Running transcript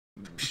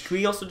Should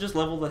we also just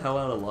level the hell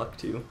out of luck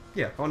too?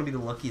 Yeah, I want to be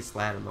the luckiest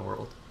lad in the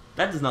world.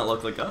 That does not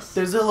look like us.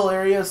 There's a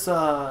hilarious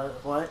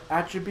luck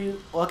attribute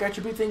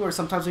thing where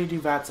sometimes when you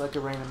do VATS, like a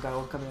random guy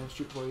will come in and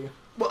shoot for you.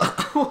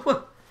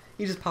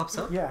 He just pops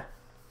up? Yeah.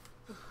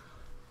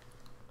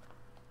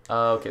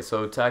 Okay,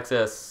 so to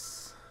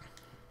access...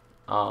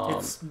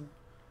 It's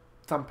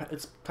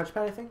touchpad,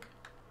 I think?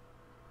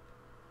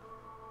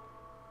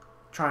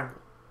 Triangle.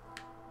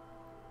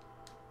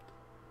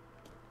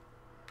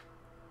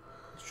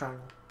 It's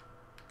triangle.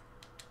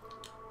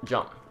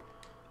 Jump.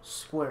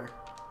 Square.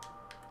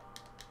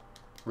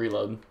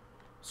 Reload.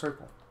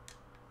 Circle.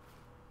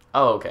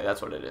 Oh, okay,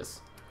 that's what it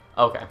is.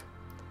 Okay.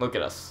 Look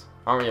at us.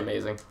 Aren't we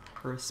amazing?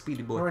 We're a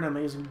speedy boy. We're an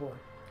amazing boy.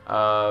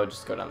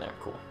 Just go down there.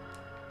 Cool.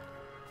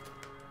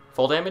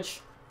 Full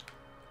damage?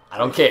 I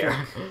don't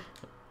care.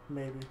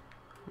 Maybe.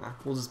 Nah,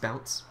 we'll just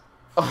bounce.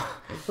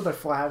 With a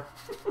flag.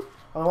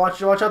 Oh,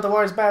 watch out! The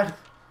water's bad.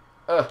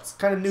 It's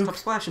kind of nuked. Stop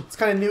splashing. It's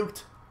kind of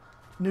nuked.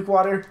 Nuke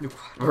water.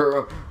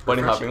 We're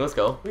bunny hopping. Let's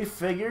go. We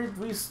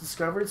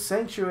discovered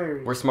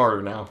sanctuary. We're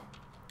smarter now.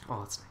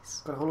 Oh, that's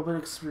nice. Got a little bit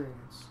of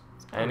experience.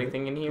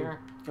 Anything in here?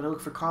 Gotta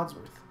look for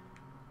Codsworth.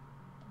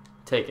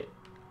 Take it.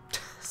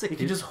 Sick, You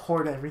can just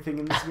hoard everything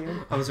in this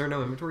game. Oh, is there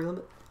no inventory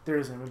limit? There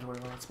is inventory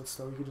limits, but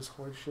still, you can just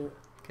hoard shit.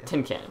 Okay.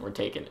 Tin can. We're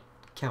taking it.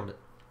 Count it.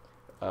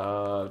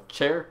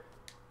 Chair?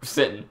 We're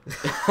sitting.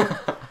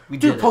 We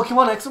Dude, did it.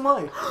 Pokemon X and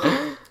Y.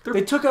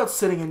 They took out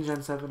sitting in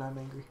Gen 7. I'm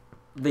angry.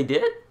 They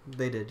did?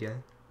 They did, yeah.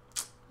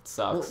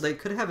 Sucks. Well, they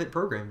could have it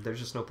programmed. There's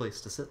just no place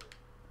to sit.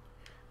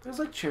 There's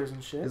like chairs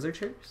and shit. Is there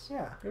chairs?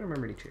 Yeah. I don't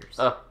remember any chairs.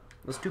 Uh.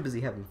 I was too busy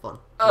having fun.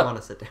 I want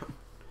to sit down.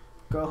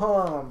 Go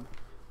home.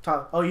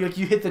 Talk. Oh, you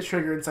hit the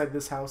trigger inside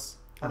this house.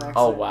 On accident.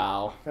 Oh,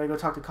 wow. Gotta go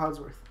talk to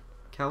Codsworth.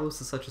 Kalos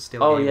is such a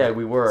stale Oh, game. yeah,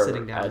 we were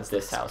Sitting down at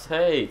this house.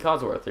 Hey,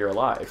 Codsworth, you're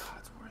alive.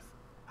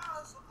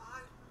 As I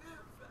live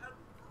and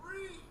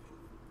breathe.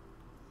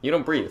 You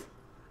don't breathe.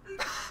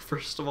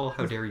 First of all,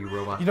 how dare you,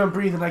 robot? You don't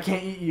breathe and I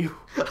can't eat you.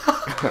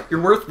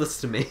 You're worthless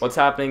to me. What's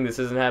happening? This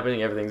isn't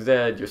happening. Everything's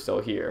dead. You're still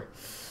here.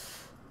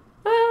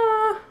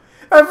 Ah.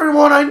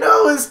 Everyone I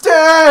know is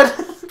dead!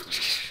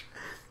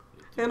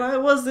 And I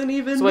wasn't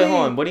even So wait, me.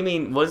 hold on. What do you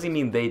mean? What does he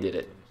mean they did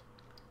it?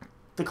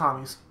 The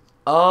commies.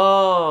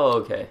 Oh,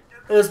 okay.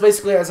 It was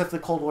basically as if the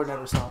Cold War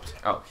never stopped.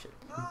 Oh, shit.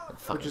 Which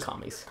Fucking is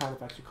commies. kind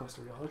of actually close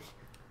to reality.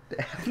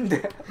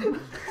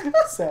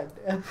 Sad,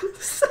 Dad.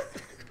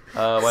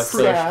 West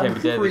Village Sad. can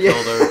be dead. They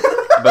killed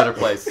her. Better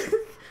place.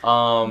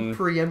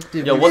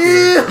 Preemptive. Yo, what's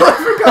Ew,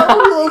 I forgot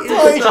what he looked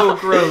like. It's so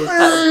gross.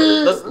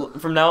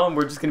 let's, from now on,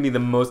 we're just gonna be the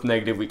most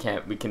negative we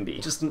can be.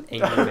 Just an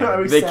angry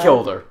man. They sad.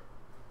 killed her.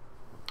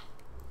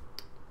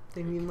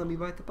 They didn't even let me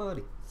bite the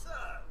body. Sir,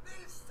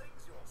 these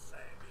things you're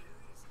saying,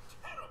 these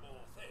terrible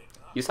things.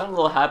 You sound a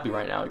little happy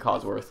right now,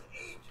 Codsworth.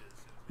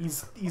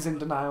 He's in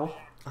denial.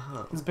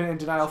 He's been in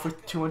denial for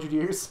 200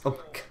 years. Oh my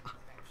god.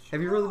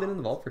 Have you really been in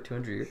the vault for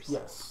 200 years?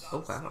 Yes.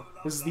 Oh wow.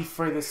 This is the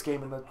furthest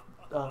game in the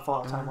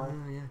Fallout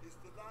timeline. Yeah.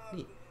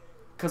 Neat.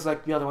 Because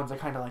like the other ones are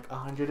kind of like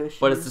 100-ish.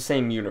 But it's the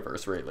same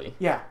universe, really.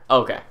 Yeah.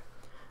 Okay.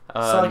 So,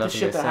 like, the nothing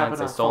shit makes that happened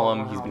sense. I on stole him.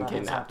 Fallout, He's how been that has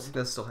kidnapped. happened.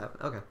 That still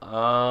happen.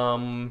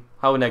 Okay.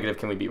 How negative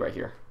can we be right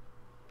here?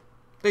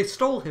 They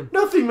stole him.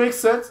 Nothing makes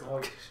sense.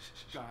 God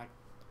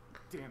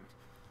damn it.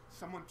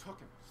 Someone took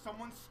him.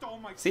 Someone stole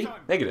my See? son.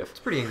 Negative. It's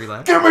a pretty angry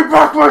lad. Give me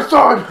back my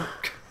son!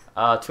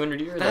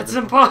 200 years? That's I've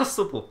been-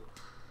 impossible.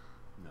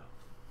 No.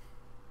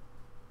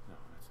 No,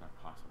 that's not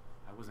possible.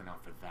 I wasn't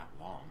out for that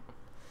long.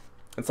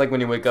 It's like when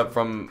you wake up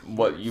from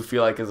what you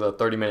feel like is a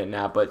 30-minute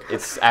nap, but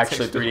it's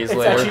actually 3 days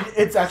later.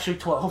 It's actually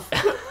 12.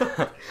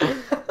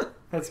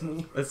 That's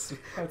me. That's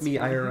That's me,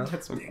 IRL.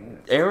 That's me.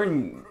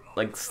 Aaron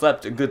like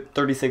slept a good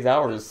 36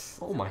 hours.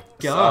 Oh my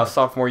god.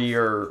 Sophomore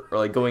year, or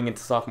like going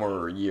into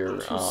sophomore year, 2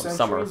 summer.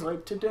 centuries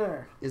late to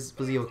dinner.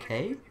 Was he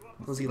okay?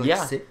 Was he like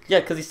Yeah, sick? yeah,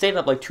 because he stayed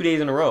up like 2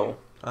 days in a row,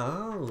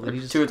 Oh. like and he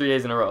just, 2 or 3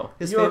 days in a row.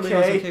 his You family okay?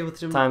 was okay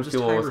with him Time just to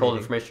withhold hibernating.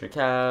 information to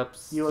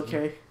caps. You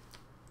okay?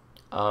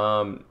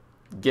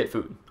 Get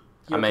food.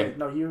 You I okay? mean,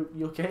 No, you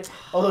okay?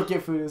 Although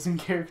get food is in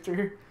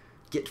character.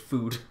 Get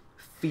food.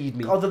 Feed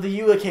me. Although the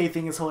you okay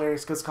thing is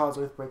hilarious because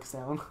Codsworth breaks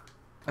down.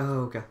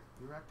 Oh, okay.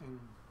 You're acting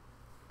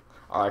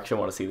I actually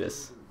want to see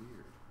this. a little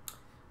weird.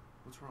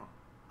 What's wrong?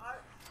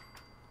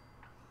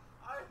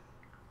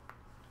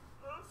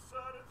 Sir,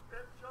 it's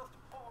been just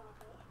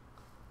horrible.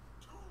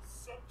 2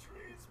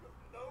 centuries with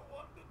no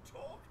one to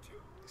talk to.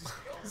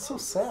 It's so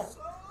sad.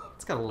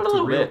 It's got a What a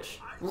little little too real. bitch.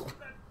 I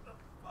spent the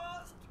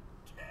first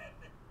 10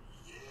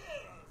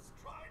 years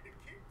trying to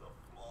keep the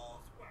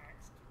floors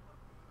waxed.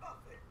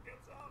 Nothing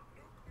gets out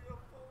nuclear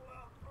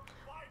fallout from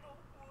vinyl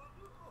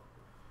wood.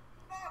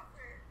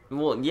 Nothing.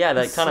 Well, yeah,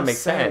 that It's kind of so makes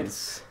sad.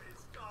 sense. They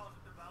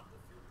started about the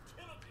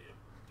futility of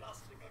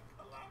dusting a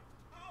collapsed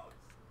house.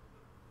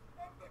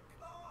 And the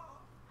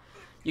car.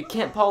 You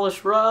can't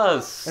polish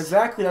rust.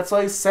 Exactly, that's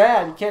why he's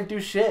sad. You can't do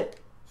shit.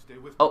 Stay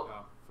with me, Oh. pal.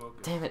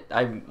 Focus. Damn it!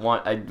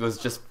 I was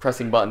just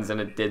pressing buttons and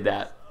it did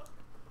that.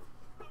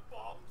 The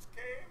bombs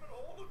came and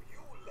all of you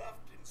left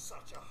in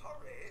such a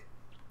hurry.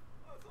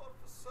 I thought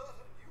for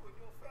certain you and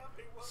your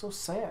family were... So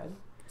sad.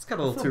 It's got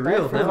a little I too feel bad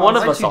real. for Man. him. One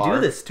of Why'd us you are. do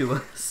this to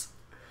us?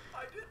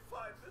 I did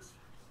find this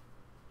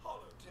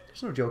holotape.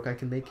 There's no joke I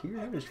can make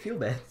here. I just feel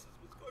bad.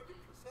 Was going to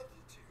present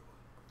it to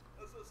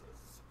you as a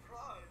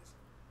surprise.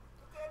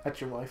 But then, That's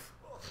your wife.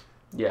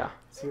 Yeah.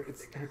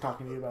 It's her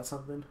talking to you about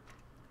something.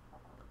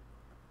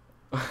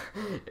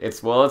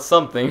 It's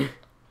something.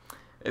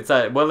 It's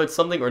whether it's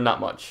something or not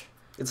much.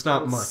 It's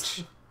not much.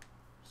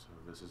 So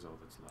this is all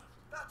that's left.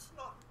 that's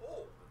not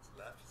all that's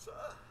left, sir.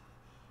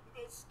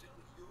 There's still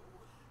you.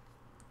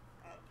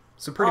 And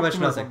So pretty much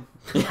Optimism.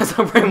 nothing. Yeah,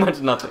 so pretty much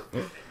nothing.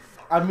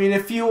 I mean,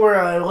 if you were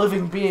a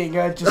living being,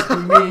 it'd just be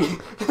me.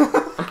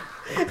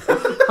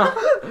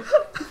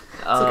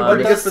 Uh, But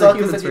good that for the sucks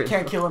is humans that you right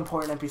can't now. kill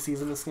important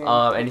NPCs in this game.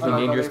 anything Unlike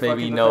dangerous? other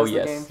Maybe fucking no. Bethesda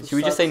Yes. games, which Should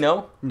we just say sucks.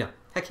 no? No.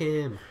 Heck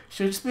him.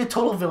 Should it just be a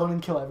total villain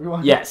and kill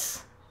everyone?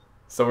 Yes.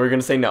 So we're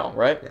gonna say no,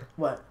 right? Yeah.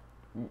 What?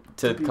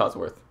 To be-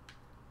 Codsworth.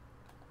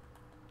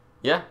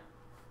 Yeah.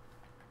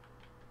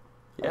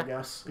 I Yeah.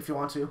 guess, if you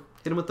want to.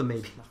 Hit him with the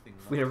maybe. Nothing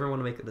If we left. never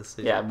want to make a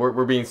decision. Yeah.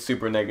 We're being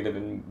super negative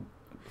and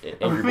I'm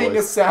angry being a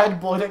boys. sad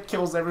boy that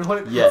kills everyone.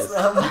 It Yes.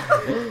 kills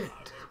them.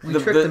 We The-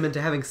 tricked the- them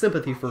into having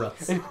sympathy for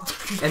us.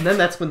 And then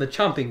that's when the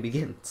chomping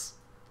begins.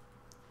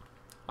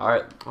 All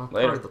right. All part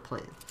Later. of the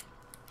plan.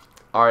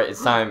 All right.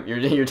 It's time.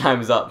 Your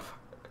time is up.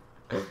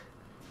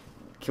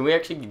 Can we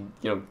actually,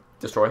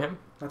 destroy him?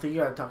 I think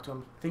you gotta talk to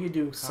him. I think you're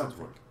doing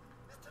something.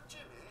 Mr.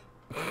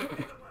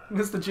 Jimmy,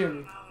 Mr.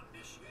 Jimmy. I'll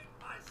initiate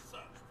my search.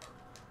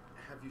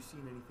 Have you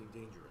seen anything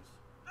dangerous?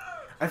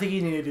 I think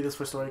you need to do this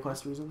for story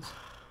quest reasons.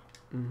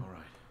 Mm. All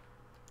right.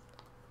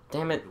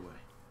 Damn it. By the way,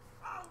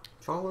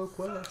 Follow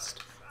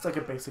quest. It's like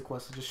a basic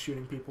quest of just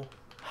shooting people.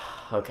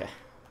 Okay.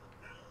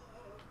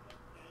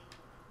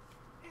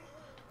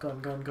 Gun,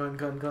 gun, gun,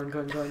 gun, gun,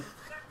 gun, gun.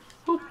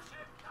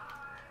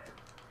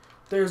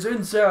 There's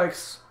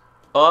insects!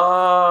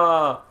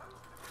 Oh.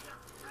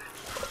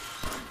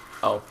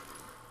 Oh.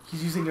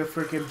 He's using a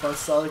freaking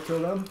buzzsaw to kill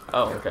them.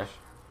 Oh. Okay.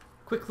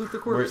 Quick, loot the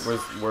Where corpse.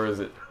 where is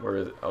it? Where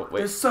is it? Oh wait.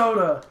 There's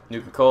soda!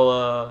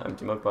 Nuka-Cola,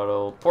 empty milk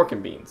bottle, pork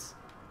and beans.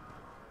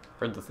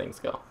 Where'd the things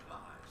go?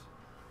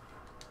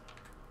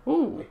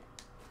 Ooh.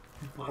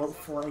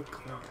 Bloatfly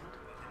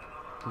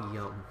gland.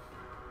 Yum.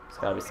 There's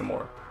gotta be some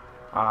more.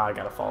 I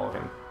gotta follow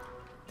him.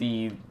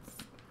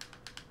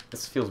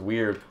 This feels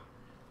weird.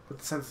 With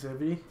the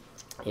sensitivity.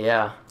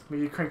 Yeah.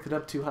 Maybe you cranked it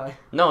up too high.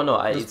 No,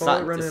 Does it's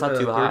Fallout not. run It's at, not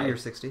too 30 high. or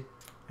 60?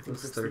 I think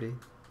It's 60. 30.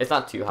 It's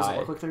not too Does it high.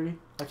 look like 30?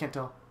 I can't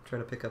tell.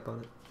 Trying to pick up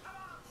on it.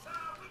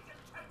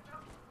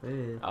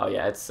 Eh, Oh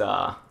yeah, it's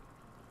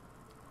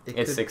it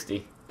it's could-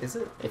 60. Is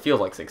it? It feels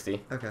like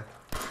 60. Okay.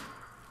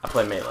 I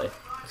play melee.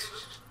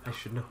 I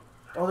should know.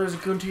 Oh, there's a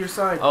goon to your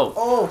side. Oh.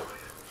 Oh!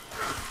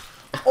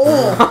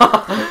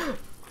 Oh!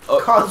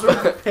 Oh.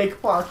 Cosworth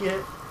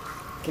pickpocket.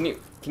 Can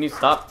you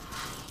stop?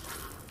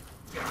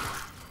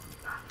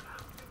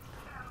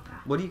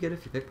 What do you get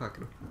if you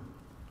pickpocket him?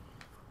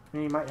 I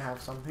mean, you might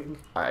have something.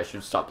 Alright, I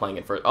should stop playing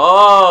it first.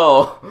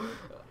 Oh!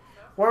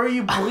 Why are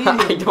you bleeding?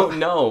 I don't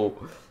know.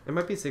 It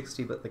might be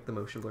 60, but like the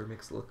motion blur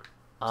makes it look.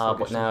 What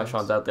sluggish now? sometimes.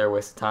 Sean's out there,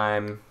 waste of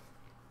time.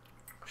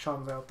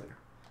 Sean's out there.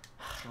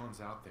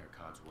 Sean's out there,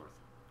 Codsworth.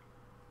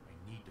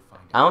 I need to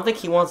find I don't think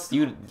he wants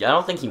you. I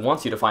don't think he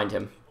wants you to find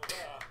him.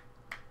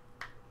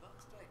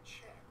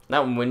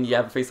 Not when you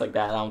have a face like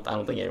that. I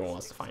don't think anyone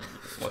wants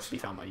to be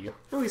found by you.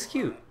 Oh, he's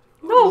cute.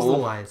 No. Those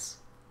little eyes.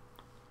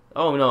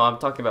 Oh no, I'm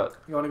talking about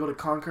You want to go to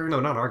Concord? No,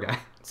 not our guy.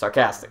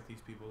 sarcastic.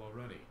 these people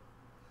already.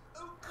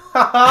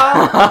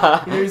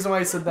 The reason why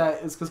I said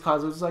that is because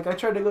Cosworth was like, I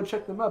tried to go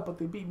check them out, but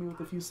they beat me with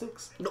a few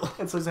six. No.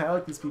 And so he's like, I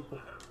like these people.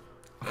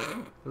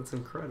 That's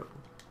incredible.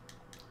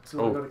 So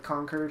we Oh. go to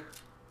Concord.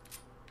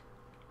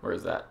 Where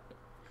is that?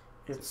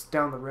 It's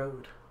down the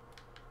road.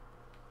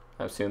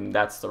 I assume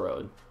that's the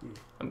road. Yeah.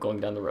 I'm going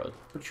down the road.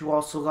 But you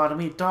also gotta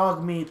meet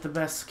Dog Meat, the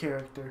best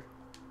character.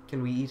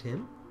 Can we eat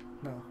him?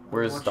 No. I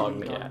Where's want you to Dog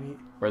meet Meat at?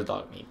 Where's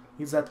dog meat?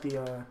 He's at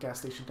the gas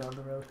station down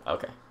the road.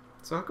 Okay.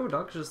 So how come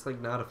dog's just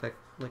like not affect?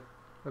 Like,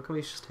 how come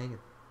he's just hanging?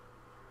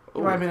 He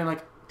Ooh. might have been in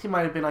like he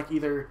might have been like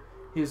either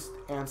his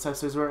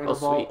ancestors were in Oh, a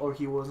vault sweet. or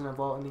he was in a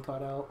vault and he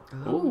got out.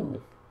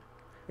 Ooh.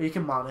 You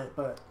can mod it,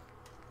 but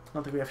I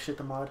don't think we have shit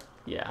to mod.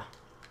 Yeah.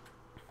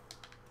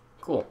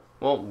 Cool.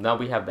 Well, now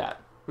we have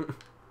that.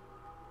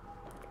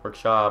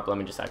 Workshop. Let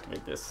me just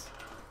activate this.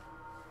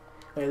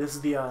 Hey, this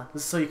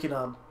is so you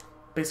can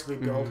basically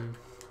build. Mm.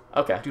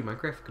 Okay. Dude,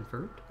 Minecraft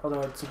confirmed?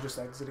 Although I'd suggest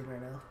exiting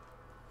right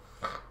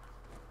now.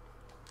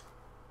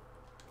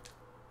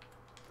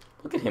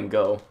 Look at him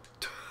go.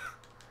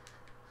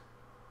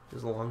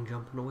 There's a long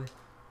jumping away.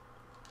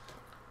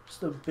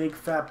 Just a big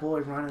fat boy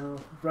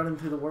running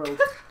through the world.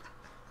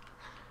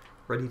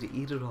 Ready to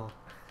eat it all.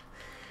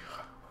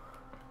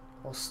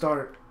 I'll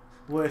start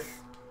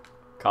with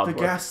the Codsworth.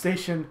 gas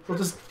station. We'll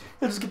just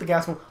get the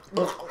gas one.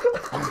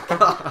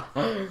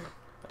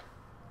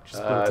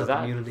 Just builds Is up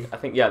that, immunity. I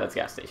think, yeah, that's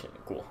gas station.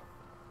 Cool.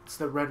 It's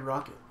the red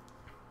rocket.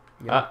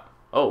 Yeah.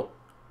 Oh.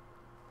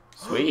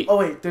 Sweet. Oh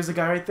wait, there's a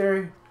guy right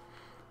there.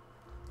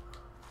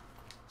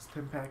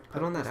 Impact.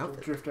 Put on that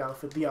outfit. Drift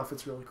outfit. The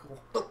outfit's really cool.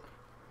 We'll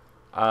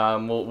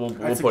I'd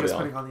put it suggest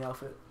on. putting on the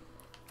outfit.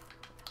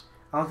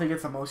 I don't think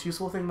it's the most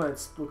useful thing, but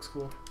it looks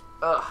cool.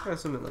 I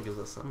assume it like gives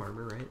us some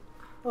armor, right?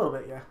 A little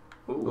bit, yeah.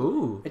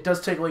 Ooh. It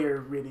does take away your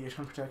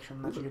radiation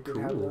protection that you did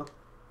have, cool. though.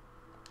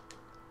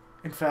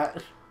 In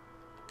fact...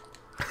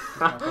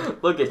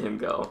 Look at him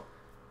go.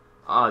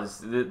 Ah,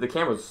 the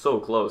camera's so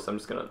close. I'm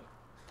just gonna.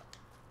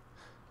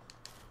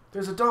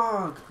 There's a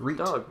dog! Greet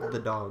Dog. the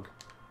dog.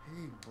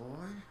 Hey, boy. What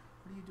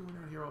are you doing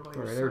out here all by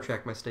Alright, I yourself?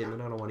 retract my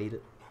statement. I don't want to eat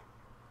it.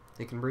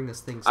 They can bring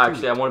us things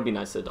Actually, I too. want to be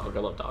nice to the dog. I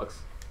love dogs.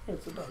 Yeah,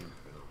 it's a dog.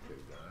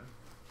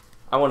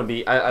 I want to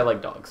be. I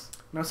like dogs.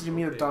 Now, so you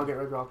meet a dog at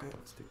Red Rocket.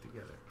 Let's stick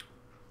together.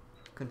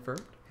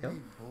 Confirmed? Yep. Hey,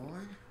 boy. What are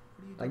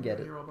you I doing get out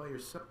it. here all by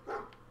yourself?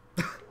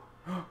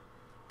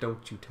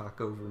 Don't you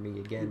talk over me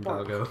again, You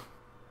bark. doggo.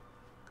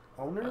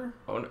 Owner?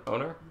 Owner? Who's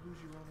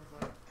your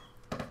owner,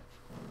 bud?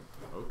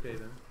 Okay,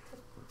 then.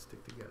 Let's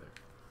stick together.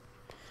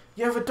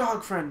 You have a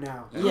dog friend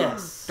now.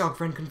 Yes. Dog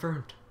friend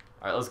confirmed.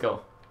 All right, let's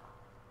go.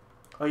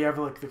 Oh, you have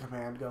like the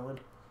command going.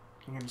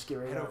 You can just get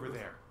right Head out. over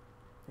there.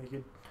 You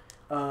could,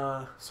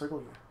 circle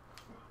you.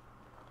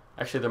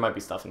 Actually, there might be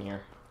stuff in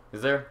here.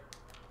 Is there?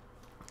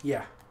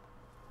 Yeah.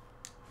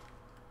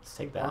 Let's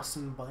take that.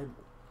 Boston Bible.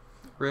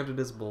 Granted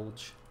is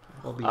bulge.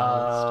 I'll be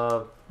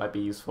honest. Might be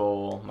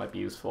useful. Might be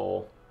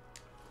useful.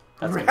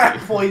 That's gonna Rat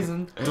be-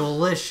 poison.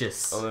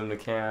 Delicious. Aluminum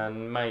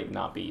can might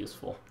not be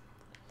useful.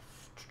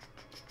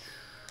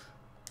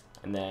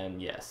 And then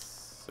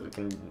yes, so we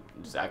can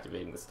just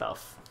activating the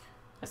stuff.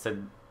 I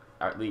said,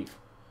 all right, leave,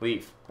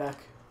 leave. Back.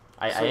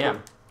 I Circle.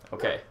 am.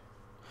 Okay.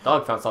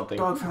 Dog found something.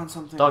 Dog found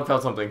something. Dog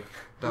found something.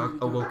 Dog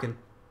awoken.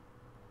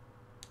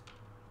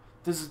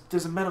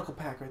 There's a medical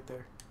pack right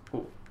there.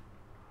 Ooh.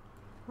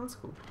 That's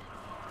cool.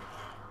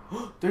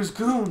 There's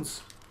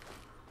goons.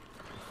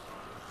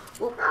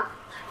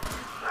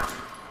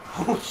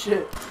 Oh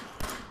shit.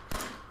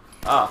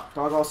 Ah.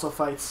 Dog also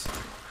fights.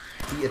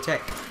 He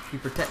attack. He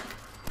protect.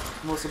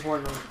 Most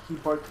importantly, he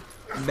barked.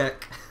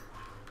 Back.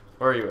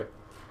 Where are you?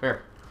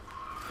 Here.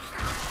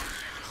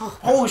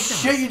 Oh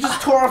shit! You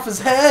just tore off his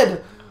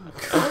head.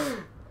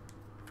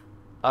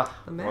 Ah.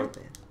 The well,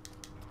 madman.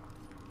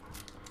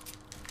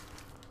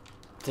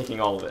 taking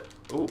all of it.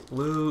 Ooh.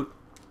 Loot.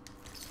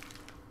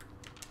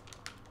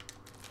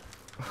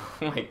 Oh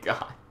my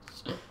gosh.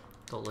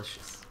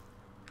 Delicious.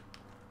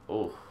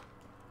 Oh.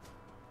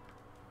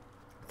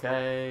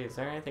 Okay, is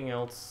there anything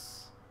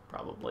else?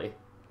 Probably.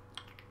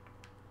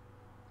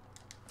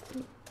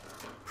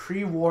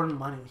 Pre-war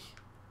money.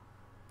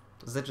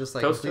 Is that just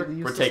like Toaster?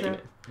 completely We're useless taking now?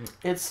 it.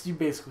 It's you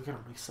basically can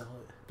only sell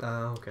it.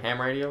 Oh, okay. Ham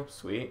radio?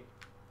 Sweet.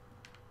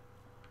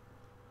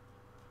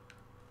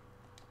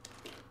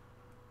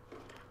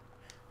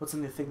 What's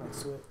in the thing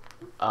next to it?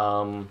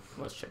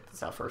 Let's check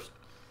this out first.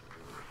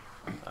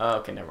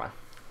 Okay, never mind.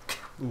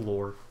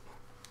 Lore.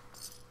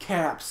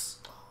 Caps.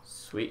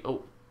 Sweet.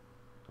 Oh.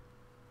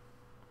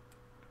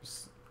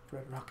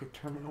 Red Rocket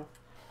Terminal.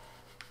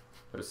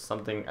 There's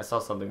something. I saw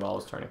something while I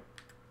was turning.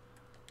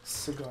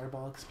 Cigar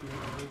box.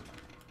 being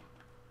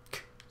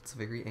It's a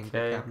very angry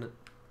Okay. cabinet.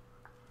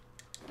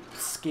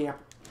 Scamp.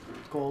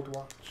 Gold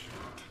watch.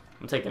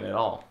 I'm taking it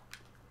all.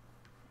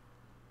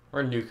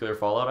 We're in nuclear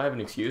fallout. I have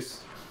an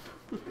excuse.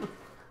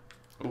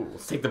 Ooh,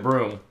 let's take the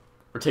broom.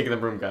 We're taking the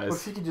broom, What if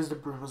guys. you could use the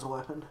broom as a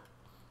weapon?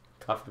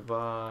 Coffee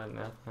pot,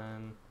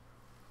 nothing.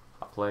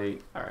 Hot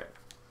plate. All right.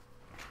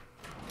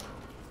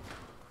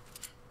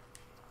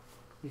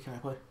 Can I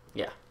play?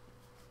 Yeah.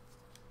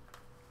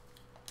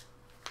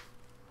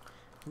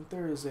 I think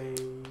there is a...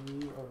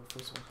 Oh,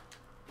 first one.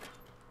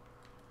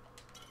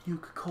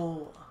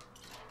 Coca-Cola.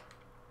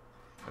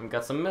 I've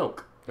got some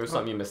milk. There's Oh.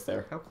 something you missed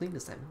there. How clean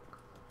is that milk?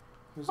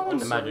 There's I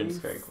wouldn't also imagine a it's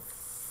very cool.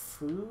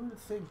 food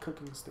thing,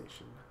 cooking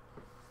station.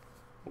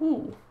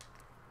 Ooh.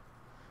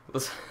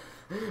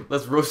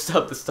 Let's roast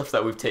up the stuff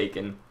that we've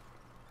taken.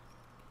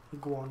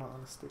 Iguana on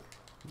a stick.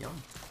 Yum.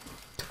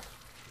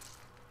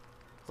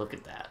 Look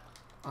at that.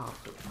 Oh,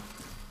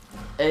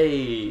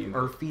 Hey.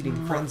 our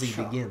feeding frenzy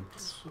Matcha.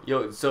 begins.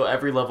 Yo, so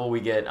every level we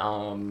get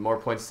more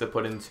points to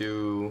put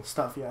into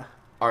Stuff, yeah.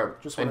 our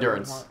Just whatever you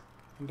endurance. want.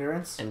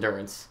 Endurance?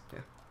 Endurance.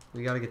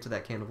 We gotta get to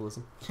that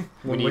cannibalism. We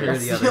One need way it. or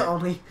That's the the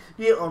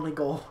other. only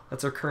goal.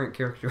 That's our current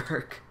character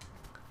arc.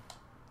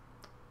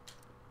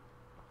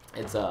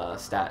 It's a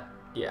stat.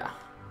 Yeah.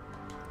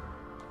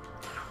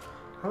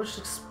 How much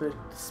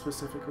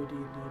specifically do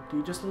you need? Do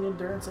you just need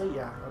endurance 8?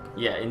 Yeah, okay.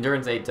 Yeah,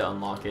 endurance 8 to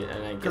unlock it,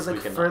 and I guess Because we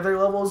like can. further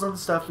levels and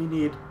stuff, you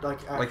need like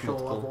actual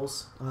multiple.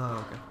 levels.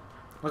 Oh, okay.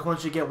 Like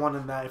once you get one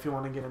in that, if you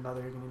want to get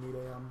another, you're gonna need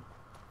a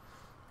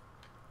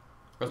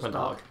Where's my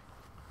dog?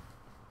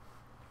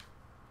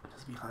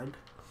 Just behind.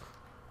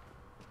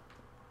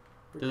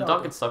 Did the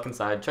dog get stuck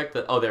inside? Check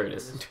the. Oh, there it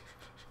is.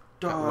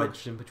 Got Dog.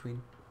 wedged in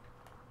between.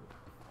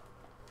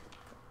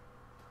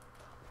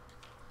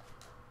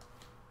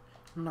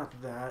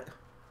 Not that.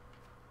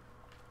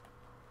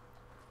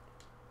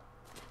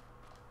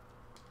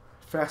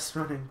 Fast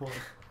running boy.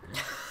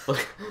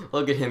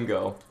 Look at him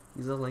go.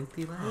 He's a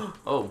lengthy lad.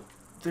 Oh.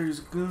 There's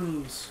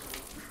Goonies.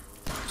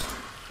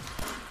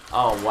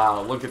 Oh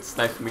wow! Look at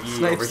Snipe McGee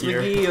Snipes over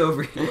here. McGee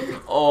over here.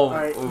 Oh.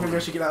 Alright, ooh. maybe I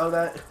should get out of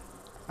that.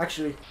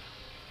 Actually,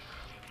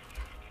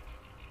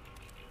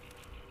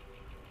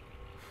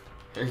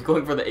 Are you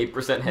going for the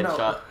 8%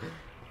 headshot?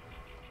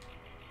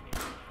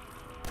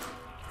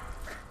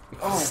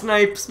 Oh.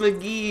 Snipes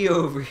McGee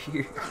over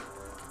here.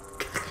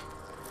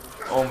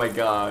 Oh my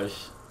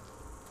gosh.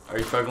 Are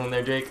you struggling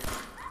there, Jake?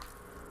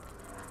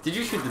 Did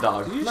you shoot the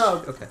dog?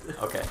 No. Okay.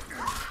 Okay.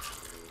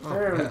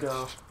 There we gosh.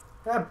 go.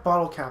 That had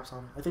bottle caps on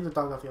it. I think the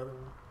dog got the other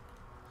one.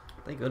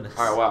 Thank goodness.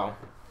 Alright, wow.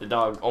 The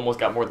dog almost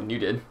got more than you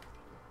did.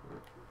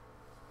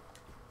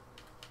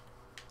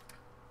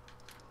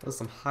 That was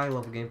some high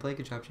level gameplay.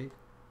 Good job, Jake.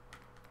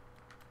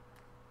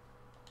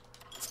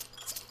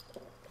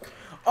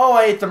 Oh,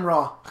 I ate them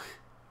raw.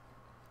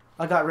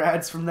 I got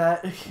rads from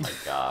that. Oh my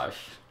gosh.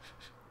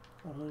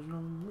 Oh, there's no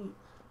meat.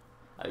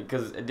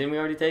 Because didn't we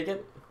already take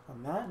it?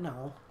 On that,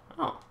 no.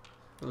 Oh.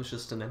 It was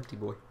just an empty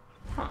boy.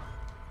 Huh.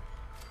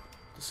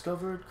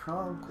 Discovered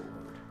crown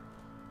cord.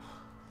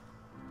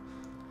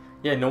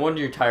 Yeah, no wonder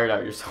you're tired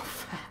out. You're so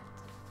fat.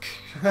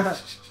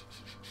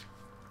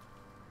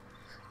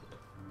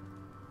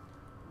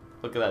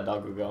 Look at that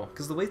dog go.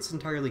 Because the weight's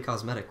entirely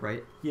cosmetic,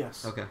 right?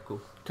 Yes. Okay,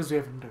 cool. Because we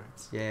have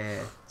endurance.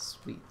 Yeah,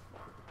 sweet.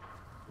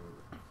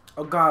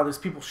 Oh god, there's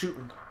people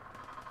shooting.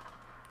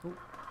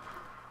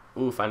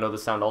 Oof, I know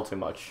this sound all too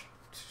much.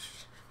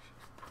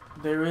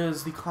 There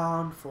is the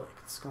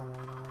conflicts going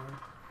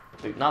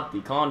on. Not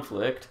the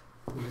conflict.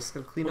 You just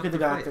gotta clean Look up at the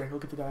the guy fight. up there.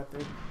 Look at the guy up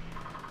there.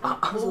 Oh.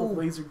 There's a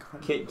laser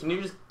gun. Can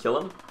you just kill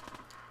him?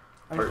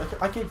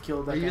 I can't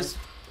kill that Are you guy. just...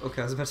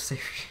 Okay, I was about to say,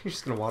 you're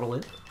just gonna waddle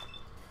in?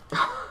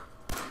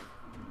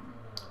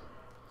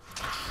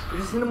 You're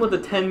just hitting them with a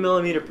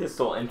 10mm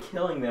pistol and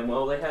killing them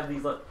while they have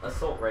these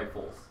assault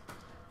rifles.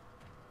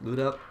 Loot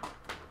up.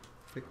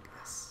 Quick.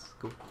 Yes.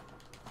 Cool.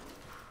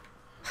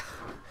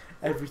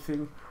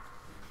 Everything.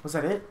 Was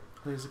that it?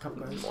 There's a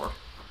couple guys. More.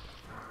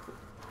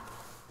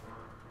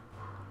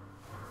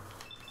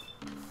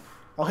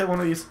 I'll hit one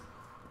of these.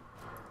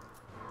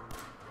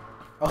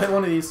 I'll hit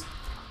one of these.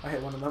 I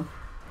hit one of them.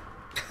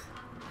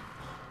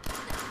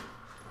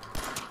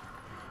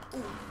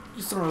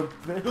 You son of a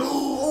bitch.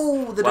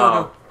 Oh, the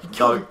Wow.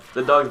 doggo.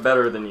 The dog's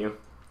better than you.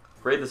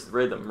 Raid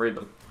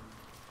them.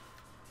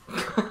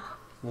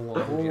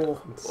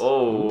 Oh.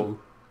 Oh. Ooh.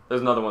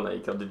 There's another one that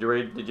you killed. Did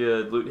you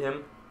loot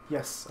him?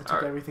 Yes, I took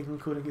Alright. everything,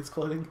 including his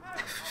clothing.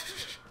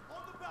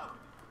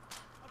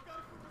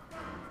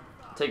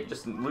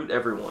 Just loot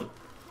everyone.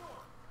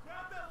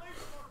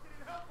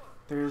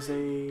 There's a...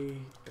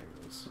 There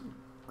it is.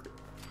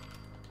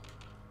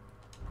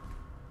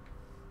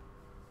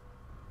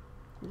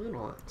 Look at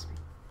all that XP.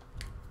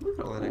 Look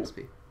at all that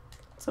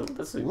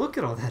XP. Look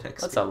at all that XP.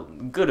 That's a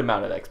good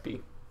amount of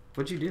XP.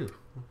 What'd you do?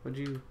 What'd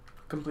you...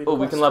 Complete Oh, we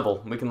quest. can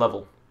level. We can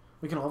level.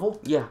 We can level?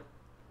 Yeah.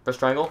 Press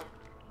triangle.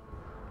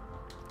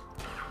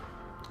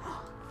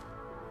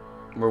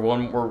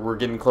 We're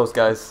getting close,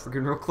 guys. We're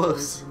getting real Where's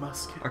close. your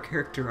musket? Our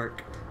character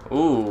arc.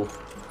 Ooh.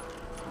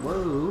 Whoa.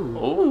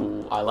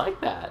 Ooh, I like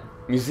that.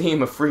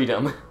 Museum of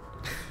Freedom.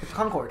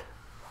 Concord.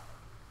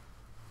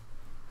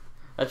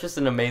 That's just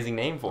an amazing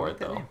name for it,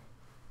 though.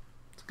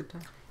 It's a good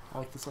time. I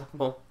like this weapon.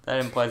 Well, that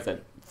implies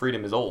that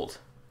freedom is old.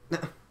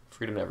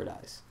 Freedom never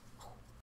dies.